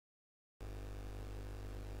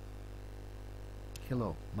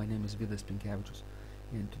Hello, my name is Vidas Pinkevičius,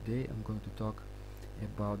 and today I'm going to talk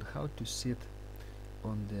about how to sit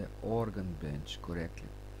on the organ bench correctly.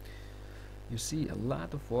 You see, a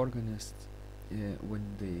lot of organists, when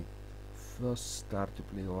they first start to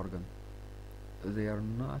play organ, they are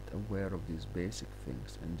not aware of these basic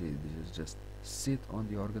things, and they just sit on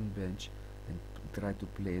the organ bench and try to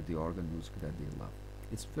play the organ music that they love.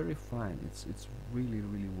 It's very fine, it's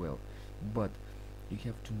really well, but you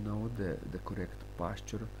have to know the correct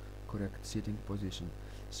posture, correct sitting position.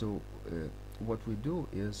 So what we do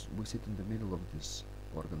is we sit in the middle of this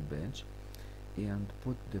organ bench and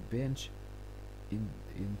put the bench in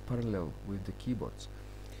parallel with the keyboards,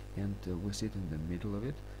 and we sit in the middle of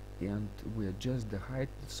it, and we adjust the height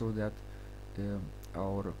so that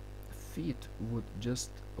our feet would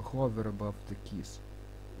just hover above the keys.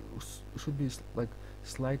 Should be like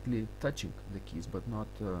slightly touching the keys, but not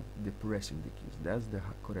depressing the keys. That's the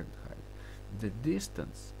correct height. The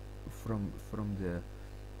distance from the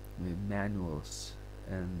manuals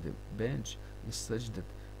and the bench is such that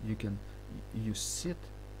you sit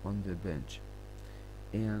on the bench,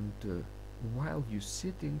 and while you're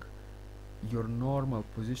sitting, your normal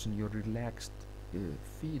position, your relaxed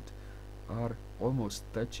feet are almost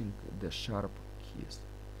touching the sharp keys.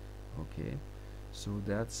 Okay, so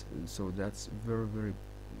that's very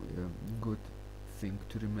good thing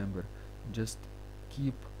to remember. Just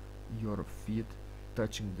keep your feet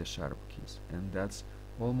touching the sharp keys, and that's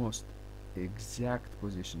almost exact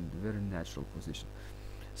position, very natural position.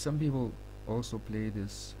 Some people also play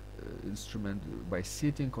this instrument by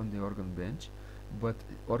sitting on the organ bench, but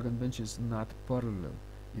organ bench is not parallel.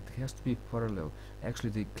 It has to be parallel.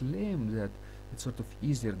 Actually, they claim that it's sort of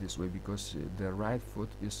easier this way because the right foot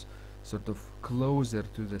is sort of closer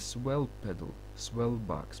to the swell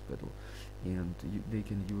box pedal, and they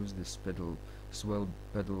can use this swell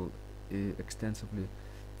pedal extensively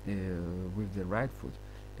with the right foot,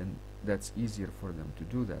 and that's easier for them to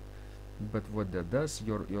do that. But what that does,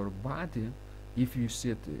 your body, if you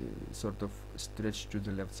sit sort of stretched to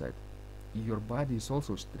the left side, your body is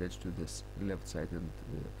also stretched to this left side, and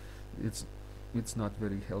it's not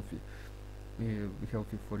very healthy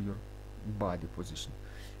for your body position.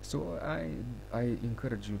 So I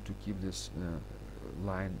encourage you to keep this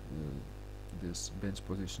this bench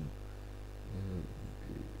position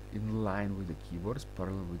in line with the keyboards,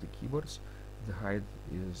 parallel with the keyboards. The height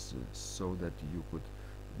is so that you could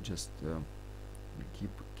just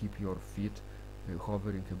keep your feet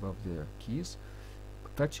hovering above the keys,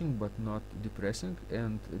 touching but not depressing,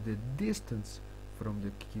 and the distance from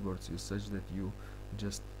the keyboards is such that you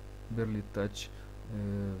just barely touch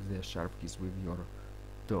the sharp keys with your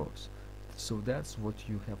toes. So that's what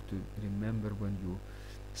you have to remember when you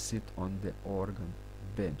sit on the organ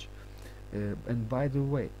bench. And by the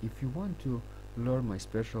way, if you want to learn my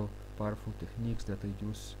special powerful techniques that I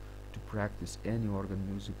use to practice any organ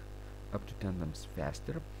music up to 10 times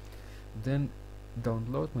faster, then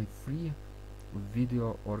download my free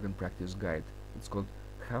video organ practice guide. It's called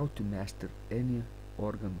How to Master Any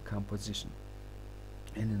Organ Composition,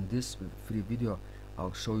 and in this free video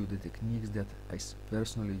I'll show you the techniques that I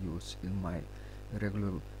personally use in my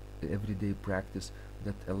regular everyday practice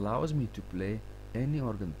that allows me to play any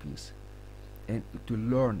organ piece and to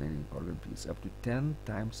learn any organ piece up to 10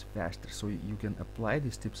 times faster. So you can apply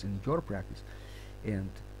these tips in your practice, and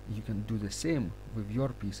you can do the same with your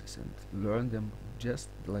pieces and learn them just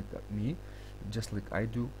like me, just like I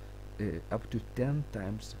do, up to 10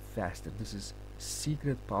 times faster. This is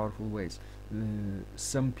secret powerful ways.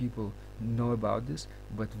 Some people know about this,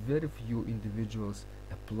 but very few individuals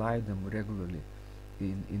apply them regularly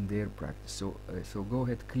in their practice. So go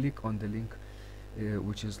ahead, click on the link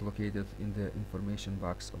which is located in the information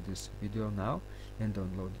box of this video now, and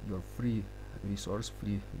download your free resource,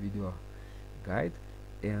 free video guide.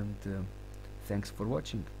 And thanks for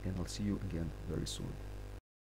watching, and I'll see you again very soon.